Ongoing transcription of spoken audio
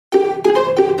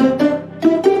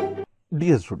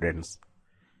Dear students,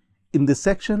 in this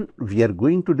section we are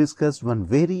going to discuss one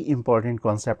very important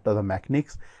concept of the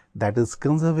mechanics, that is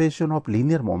conservation of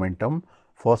linear momentum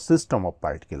for system of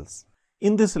particles.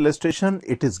 In this illustration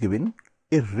it is given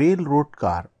a railroad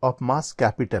car of mass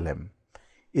capital M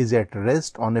is at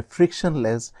rest on a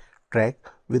frictionless track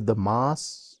with the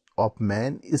mass of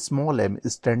man small m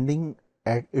standing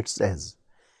at its edge.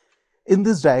 In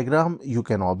this diagram you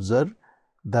can observe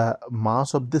the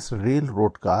mass of this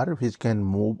railroad car which can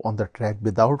move on the track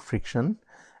without friction,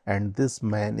 and this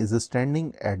man is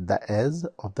standing at the edge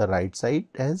of the right side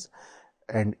edge,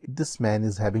 and this man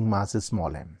is having mass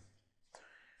small m.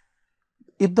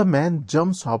 If the man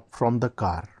jumps up from the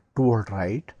car toward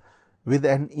right with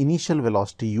an initial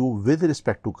velocity u with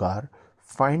respect to car,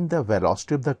 find the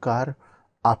velocity of the car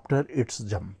after its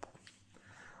jump.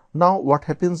 Now what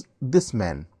happens? This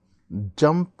man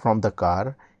jump from the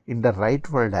car in the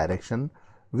rightward direction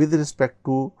with respect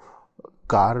to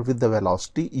car with the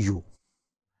velocity u,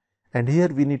 and here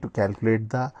we need to calculate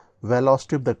the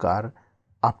velocity of the car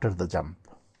after the jump.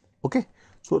 Okay,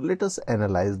 so let us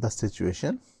analyze the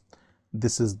situation.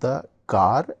 This is the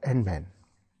car and man.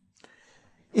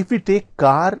 If we take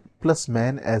car plus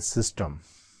man as system,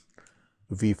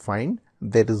 we find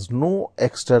there is no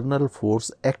external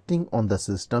force acting on the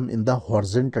system in the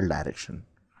horizontal direction.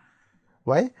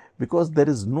 Why? Because there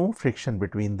is no friction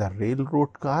between the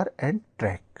railroad car and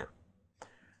track.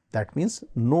 That means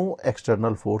no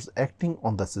external force acting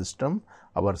on the system,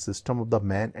 our system of the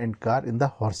man and car, in the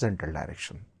horizontal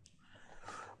direction.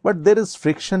 But there is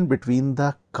friction between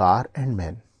the car and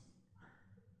man.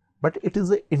 But it is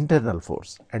an internal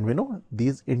force, and we know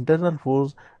these internal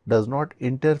force does not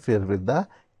interfere with the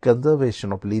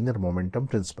conservation of linear momentum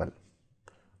principle.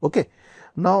 Okay,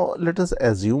 now let us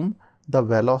assume the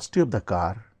velocity of the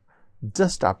car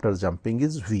just after jumping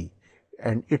is v,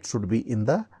 and it should be in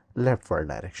the leftward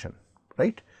direction,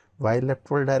 right? Why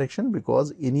leftward direction? Because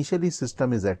initially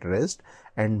system is at rest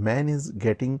and man is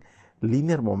getting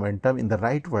linear momentum in the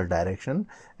rightward direction,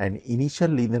 and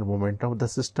initial linear momentum of the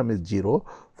system is 0.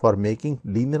 For making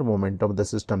linear momentum of the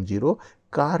system 0,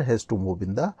 car has to move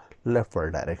in the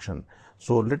leftward direction.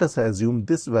 So let us assume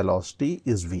this velocity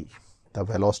is v. The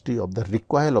velocity of the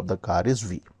recoil of the car is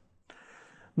v.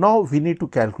 Now we need to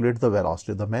calculate the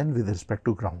velocity of the man with respect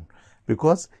to ground,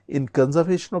 because in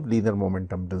conservation of linear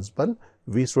momentum principle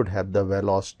we should have the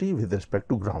velocity with respect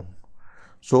to ground.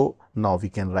 So now we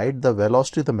can write the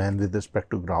velocity of the man with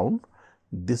respect to ground.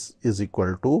 This is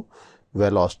equal to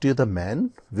velocity of the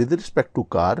man with respect to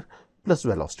car plus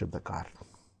velocity of the car,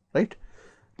 right?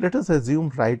 Let us assume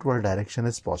rightward direction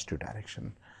is positive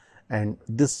direction, and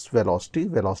this velocity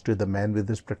of the man with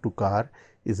respect to car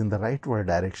is in the rightward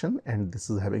direction, and this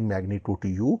is having magnitude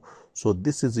u. So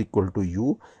this is equal to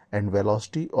u, and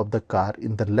velocity of the car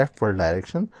in the leftward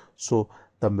direction. So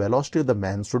the velocity of the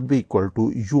man should be equal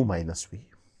to u minus v.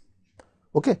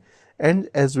 Okay,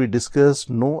 and as we discussed,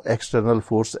 no external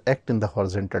force act in the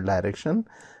horizontal direction,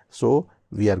 so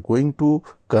we are going to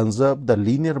conserve the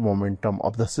linear momentum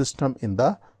of the system in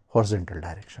the horizontal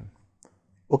direction.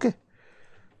 Okay,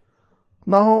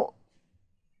 now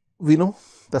we know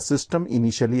the system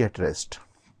initially at rest.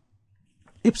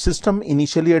 If system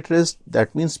initially at rest,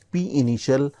 that means P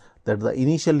initial, that the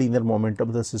initial linear momentum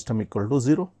of the system equal to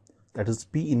 0, that is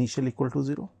P initial equal to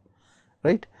 0,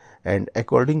 right? And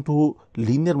according to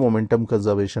linear momentum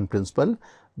conservation principle,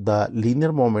 the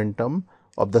linear momentum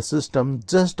of the system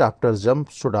just after jump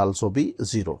should also be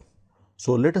 0.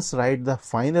 So let us write the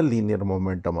final linear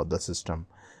momentum of the system,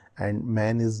 and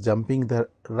man is jumping the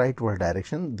rightward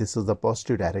direction. This is the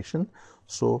positive direction.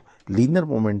 So linear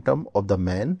momentum of the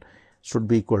man should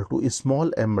be equal to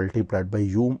small m multiplied by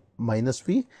u minus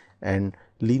v, and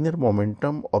linear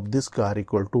momentum of this car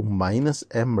equal to minus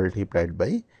m multiplied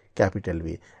by capital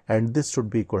V, and this should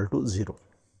be equal to 0.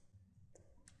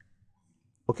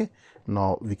 Okay,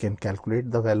 now we can calculate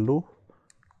the value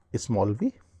small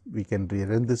v. We can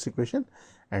rearrange this equation,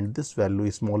 and this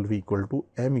value small v equal to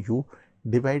mu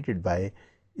divided by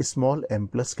small m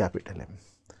plus capital M.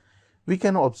 We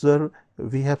can observe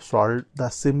we have solved the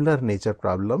similar nature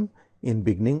problem in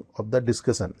beginning of the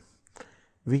discussion.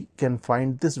 We can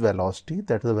find this velocity,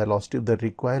 that the velocity of the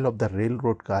recoil of the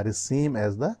railroad car is same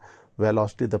as the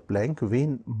velocity of the plank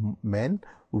when men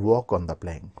walk on the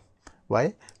plank.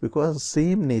 Why? Because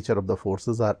same nature of the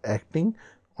forces are acting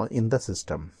in the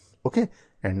system. Okay,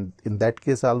 and in that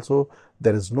case also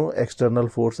there is no external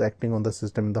force acting on the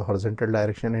system in the horizontal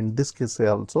direction. In this case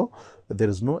also there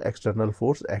is no external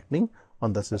force acting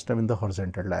on the system in the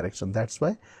horizontal direction. That's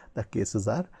why the cases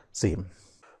are same.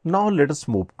 Now let us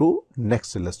move to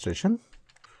next illustration.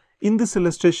 In this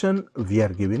illustration we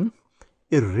are given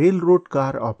A railroad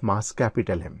car of mass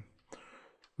capital M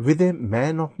with a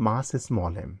man of mass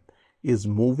small m is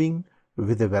moving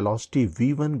with a velocity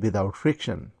v1 without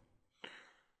friction.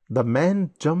 The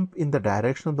man jumps in the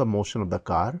direction of the motion of the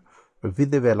car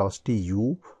with a velocity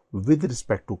u with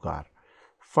respect to car.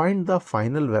 Find the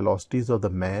final velocities of the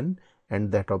man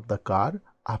and that of the car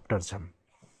after jump.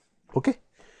 Okay.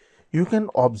 You can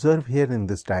observe here in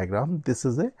this diagram, this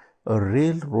is a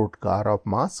railroad car of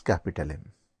mass capital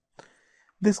M.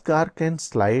 This car can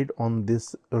slide on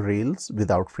these rails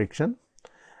without friction,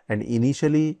 and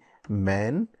initially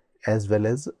man as well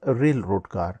as a railroad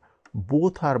car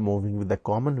both are moving with the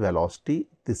common velocity,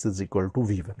 this is equal to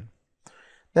v1.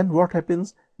 Then what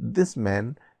happens? This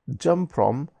man jump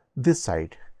from this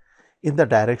side in the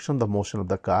direction of the motion of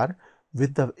the car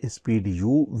with the speed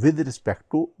u with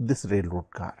respect to this railroad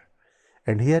car.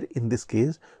 And here in this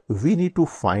case we need to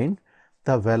find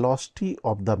the velocity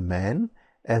of the man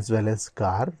as well as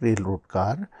car, railroad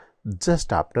car,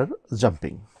 just after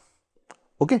jumping.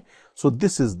 Okay, so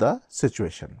this is the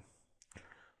situation.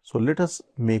 So let us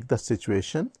make the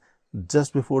situation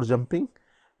just before jumping,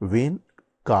 when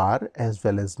car as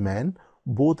well as man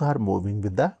both are moving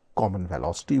with the common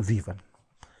velocity v1.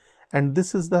 And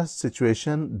this is the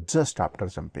situation just after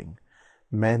jumping.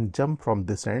 Man jump from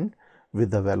this end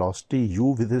with the velocity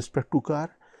u with respect to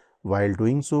car. While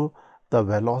doing so, the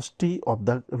velocity of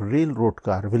the railroad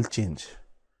car will change.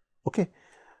 Okay,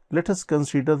 let us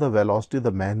consider the velocity of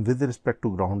the man with respect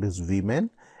to ground is v-man,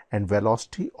 and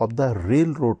velocity of the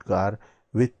railroad car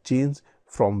will change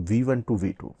from v1 to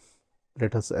v2.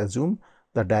 Let us assume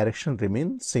the direction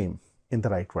remains same in the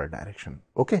rightward direction.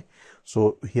 Okay,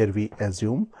 so here we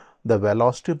assume the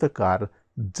velocity of the car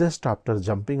just after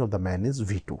jumping of the man is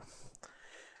v2.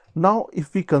 Now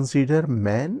if we consider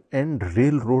man and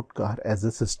railroad car as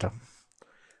a system,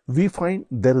 we find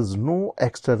there is no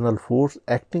external force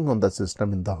acting on the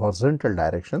system in the horizontal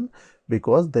direction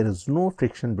because there is no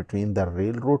friction between the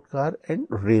railroad car and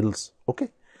rails. Okay,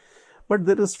 but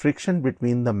there is friction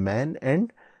between the man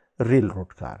and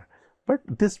railroad car, but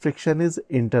this friction is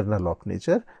internal of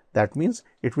nature. That means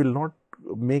it will not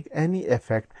make any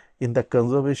effect in the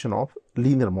conservation of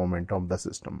linear momentum of the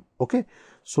system. Okay,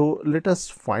 so let us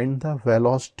find the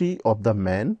velocity of the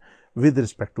man with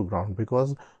respect to ground,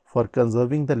 because for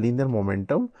conserving the linear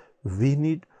momentum we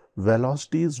need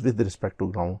velocities with respect to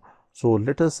ground. So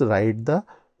let us write the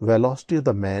velocity of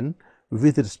the man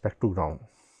with respect to ground.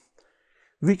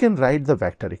 We can write the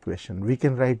vector equation. We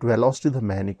can write velocity of the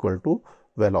man equal to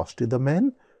velocity of the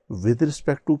man with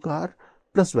respect to car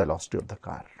plus velocity of the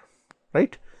car,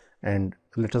 right? And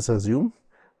let us assume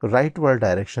rightward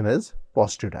direction as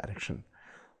positive direction.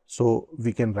 So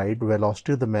we can write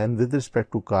velocity of the man with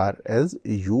respect to car as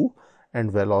u, and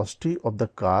velocity of the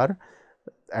car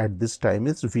at this time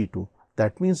is v2.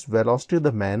 That means velocity of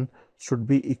the man should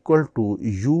be equal to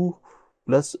u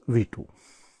plus v2.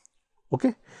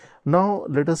 Okay, now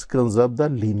let us conserve the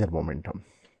linear momentum.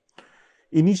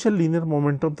 Initial linear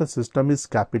momentum of the system is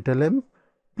capital M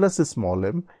plus small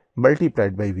m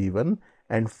multiplied by v1,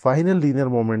 and final linear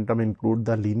momentum include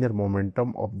the linear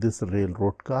momentum of this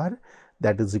railroad car,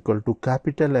 that is equal to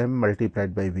capital M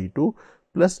multiplied by v2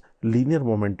 plus linear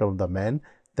momentum of the man,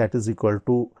 that is equal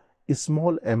to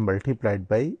small m multiplied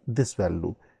by this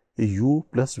value u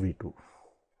plus v2.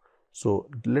 So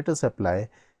let us apply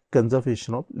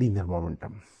conservation of linear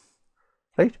momentum,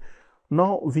 right?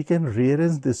 Now we can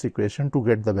rearrange this equation to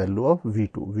get the value of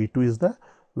v2. v2 is the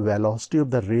velocity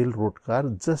of the railroad car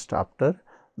just after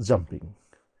jumping.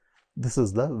 This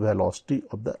is the velocity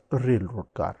of the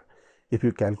railroad car. If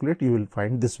you calculate, you will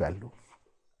find this value.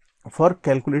 For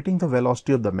calculating the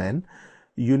velocity of the man,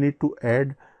 you need to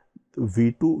add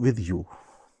v2 with u.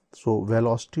 So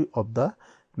velocity of the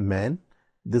man,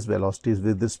 this velocity is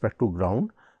with respect to ground,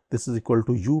 this is equal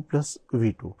to u plus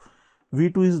v2.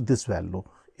 v2 is this value.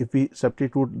 If we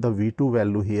substitute the v2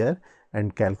 value here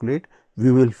and calculate,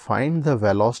 we will find the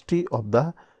velocity of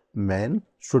the man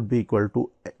should be equal to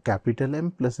capital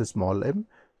M plus small m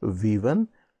v1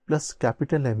 plus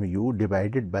capital mu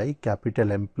divided by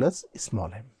capital M plus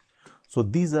small m. So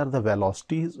these are the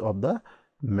velocities of the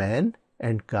man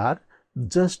and car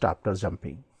just after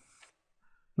jumping.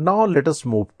 Now let us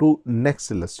move to next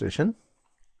illustration.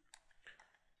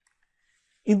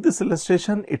 In this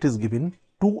illustration, it is given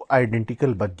two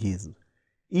identical buggies,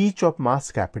 each of mass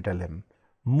capital M,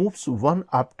 moves one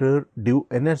after due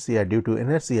to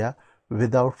inertia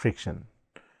without friction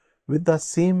with the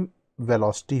same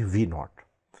velocity v0.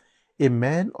 A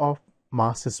man of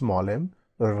mass small m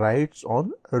rides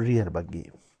on rear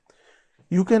buggy.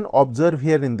 You can observe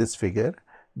here in this figure,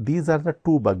 these are the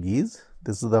two buggies.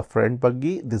 This is the front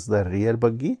buggy, this is the rear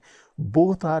buggy.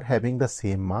 Both are having the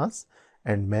same mass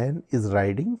and man is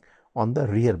riding on the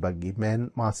rear buggy.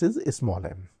 Man mass is small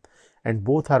m. And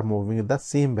both are moving with the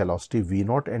same velocity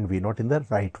v0 and v0 in the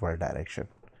rightward direction.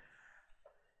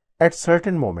 At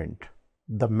certain moment,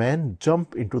 the man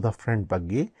jump into the front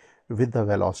buggy with the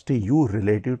velocity u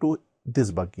relative to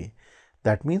this buggy.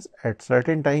 That means at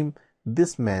certain time,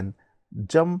 this man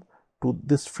jump to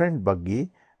this front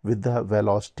buggy with the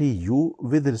velocity u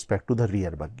with respect to the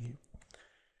rear buggy.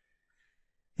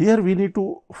 Here we need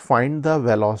to find the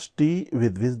velocity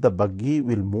with which the buggy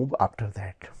will move after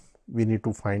that. We need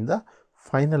to find the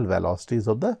final velocities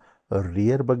of the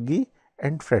rear buggy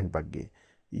and front buggy.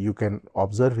 You can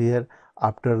observe here,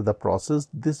 after the process,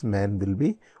 this man will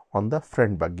be on the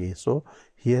front buggy. So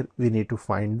here we need to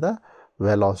find the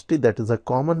velocity, that is a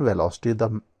common velocity,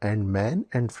 the man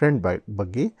and front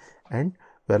buggy and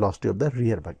velocity of the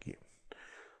rear buggy.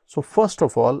 So first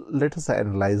of all, let us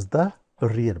analyze the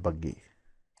rear buggy.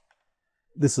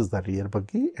 This is the rear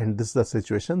buggy and this is the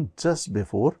situation just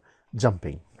before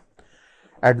jumping.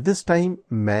 At this time,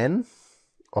 man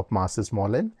of mass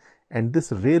small n and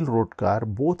this railroad car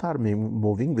both are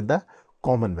moving with the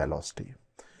common velocity.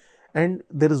 And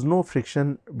there is no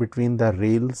friction between the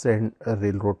rails and a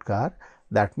railroad car.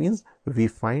 That means we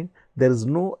find there is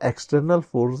no external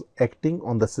force acting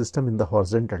on the system in the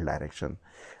horizontal direction.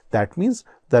 That means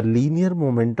the linear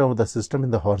momentum of the system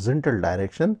in the horizontal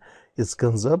direction is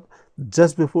conserved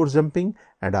just before jumping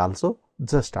and also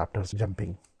just after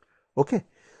jumping. Okay.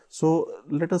 So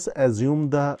let us assume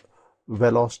the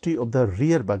velocity of the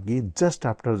rear buggy just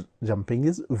after jumping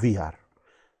is Vr.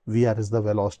 Vr is the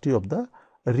velocity of the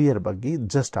rear buggy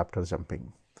just after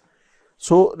jumping.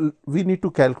 So we need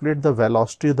to calculate the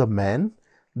velocity of the man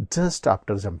just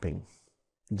after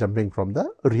jumping from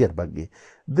the rear buggy.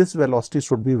 This velocity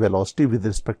should be velocity with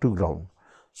respect to ground.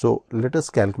 So let us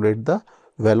calculate the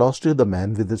velocity of the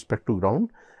man with respect to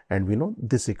ground, and we know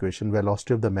this equation,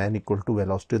 velocity of the man equal to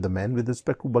velocity of the man with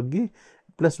respect to buggy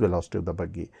plus velocity of the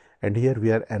buggy. And here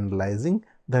we are analyzing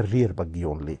the rear buggy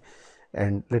only.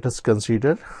 And let us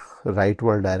consider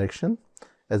rightward direction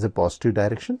as a positive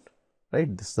direction,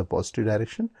 right? This is the positive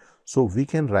direction. So we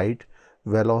can write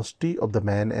velocity of the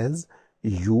man as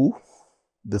u,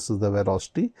 this is the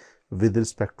velocity with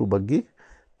respect to buggy,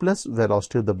 plus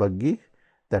velocity of the buggy,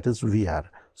 that is Vr.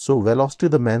 So velocity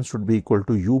of the man should be equal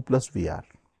to u plus Vr.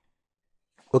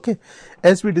 Okay.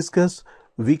 As we discussed,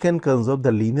 we can conserve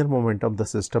the linear momentum of the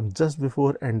system just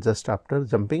before and just after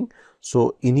jumping.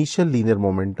 So initial linear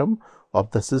momentum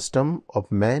of the system of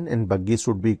man and buggy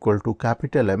should be equal to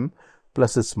capital M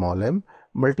plus a small m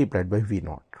multiplied by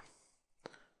V0.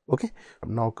 Okay.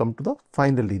 Now come to the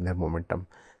final linear momentum.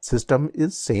 System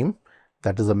is same,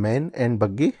 that is a man and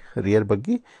buggy, rear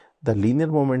buggy. The linear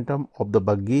momentum of the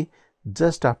buggy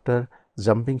just after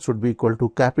jumping should be equal to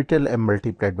capital M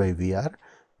multiplied by Vr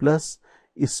plus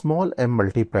a small m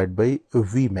multiplied by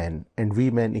Vman, and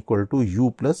Vman equal to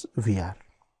u plus Vr.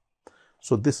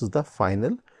 So this is the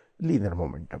final linear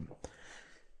momentum.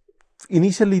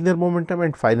 Initial linear momentum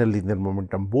and final linear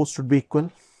momentum both should be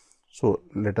equal. So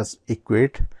let us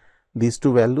equate these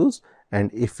two values,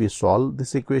 and if we solve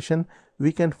this equation,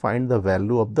 we can find the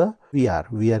value of the Vr.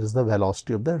 Vr is the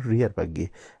velocity of the rear buggy,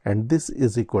 and this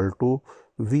is equal to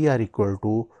Vr equal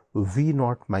to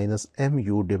V0 minus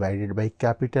mu divided by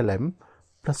capital M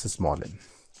plus small m.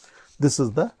 This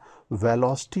is the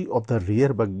velocity of the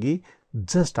rear buggy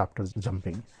just after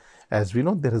jumping. As we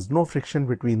know, there is no friction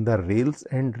between the rails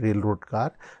and railroad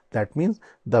car. That means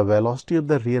the velocity of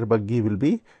the rear buggy will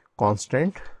be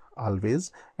constant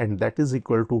always, and that is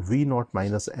equal to V0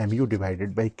 minus mu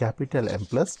divided by capital M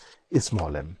plus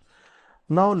small m.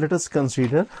 Now let us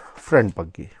consider front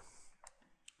buggy.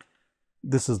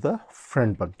 This is the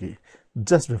front buggy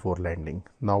just before landing.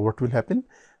 Now what will happen?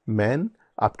 Man,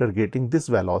 after getting this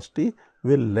velocity,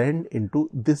 will land into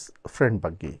this front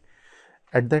buggy.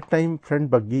 At that time,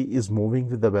 front buggy is moving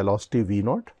with the velocity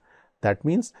V0. That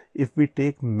means if we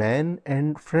take man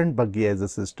and front buggy as a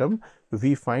system,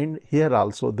 we find here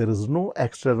also there is no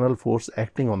external force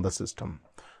acting on the system,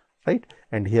 right?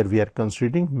 And here we are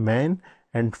considering man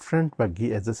and front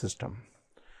buggy as a system.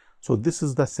 So this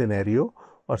is the scenario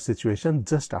or situation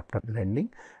just after landing,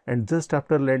 and just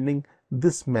after landing,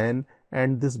 this man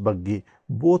and this buggy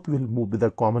both will move with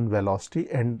a common velocity,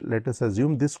 and let us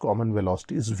assume this common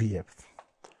velocity is Vf.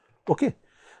 Okay,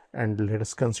 and let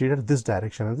us consider this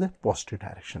direction as a positive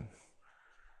direction.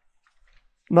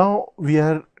 Now we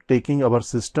are taking our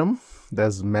system,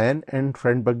 there's man and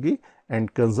front buggy,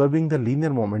 and conserving the linear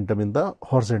momentum in the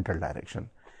horizontal direction.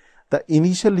 The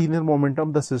initial linear momentum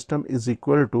of the system is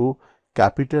equal to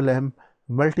capital M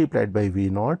multiplied by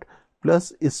V0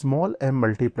 plus small m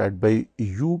multiplied by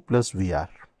u plus Vr.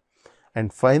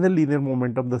 And final linear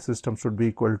momentum of the system should be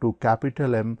equal to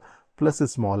capital M plus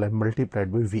small m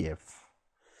multiplied by Vf.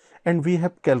 And we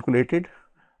have calculated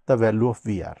the value of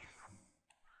Vr.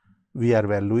 Vr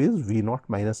value is V0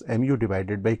 minus mu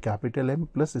divided by capital M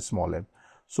plus small m.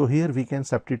 So here we can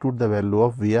substitute the value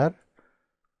of Vr,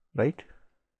 right?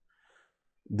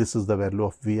 This is the value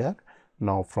of Vr.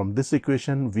 Now from this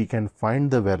equation we can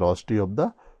find the velocity of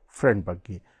the front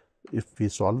buggy. If we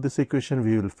solve this equation,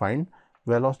 we will find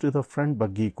velocity of the front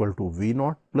buggy equal to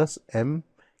V0 plus m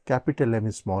capital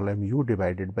M small m u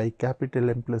divided by capital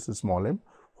M plus small m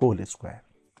whole square.